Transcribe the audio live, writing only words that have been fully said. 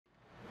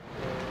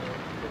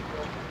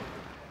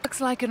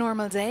Looks like a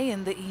normal day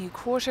in the EU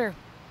quarter.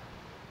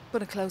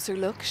 But a closer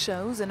look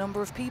shows a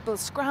number of people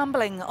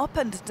scrambling up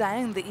and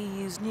down the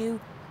EU's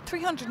new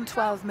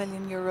 €312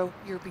 million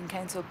European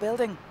Council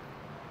building.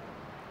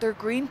 They're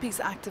Greenpeace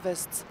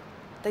activists.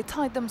 They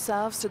tied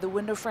themselves to the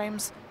window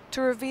frames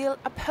to reveal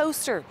a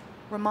poster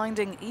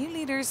reminding EU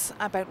leaders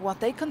about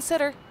what they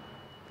consider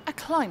a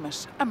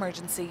climate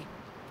emergency.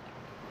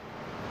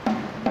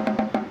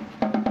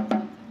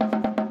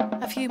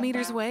 A few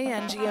metres away,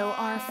 NGO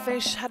Our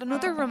Fish had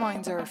another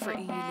reminder for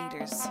EU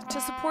leaders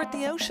to support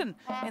the ocean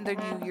in their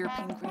new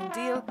European Green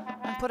Deal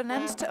and put an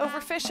end to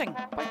overfishing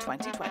by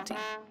 2020.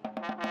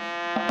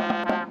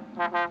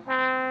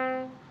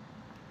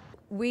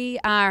 We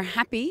are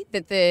happy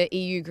that the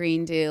EU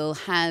Green Deal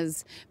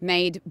has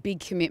made big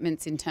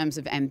commitments in terms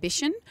of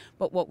ambition,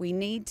 but what we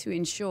need to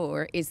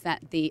ensure is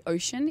that the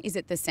ocean is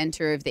at the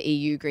centre of the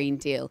EU Green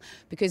Deal,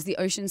 because the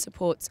ocean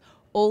supports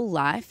all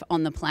life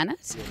on the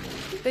planet.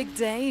 Big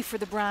day for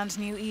the brand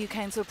new EU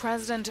Council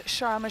President,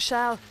 Charles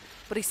Michel,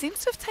 but he seems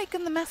to have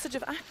taken the message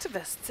of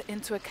activists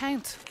into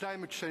account.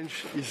 Climate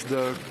change is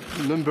the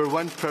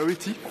 #1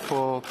 priority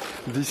for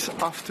this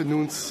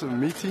afternoon's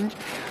meeting.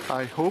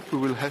 I hope we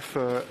will have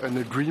an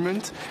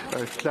agreement.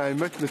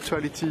 Climate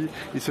neutrality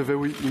is a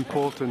very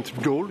important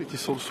goal. It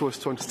is also a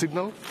strong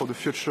signal for the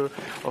future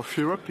of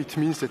Europe. It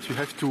means that we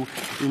have to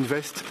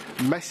invest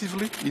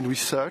massively in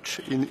research,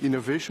 in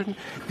innovation,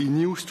 in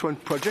new strong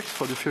projects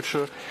for the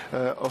future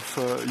of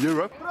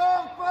Europe.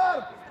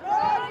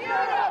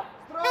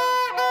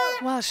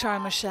 While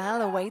Charles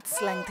Michel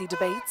awaits lengthy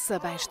debates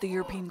about the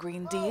European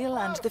Green Deal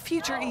and the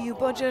future EU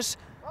budget,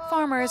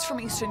 farmers from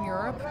Eastern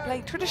Europe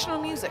play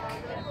traditional music.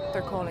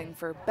 They're calling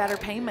for better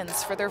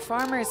payments for their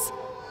farmers.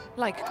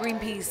 Like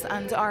Greenpeace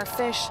and Our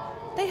Fish,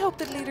 they hope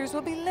that leaders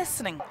will be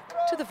listening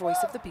to the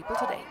voice of the people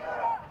today.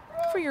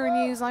 For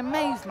Euronews, I'm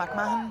Maeve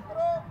McMahon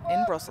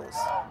in Brussels.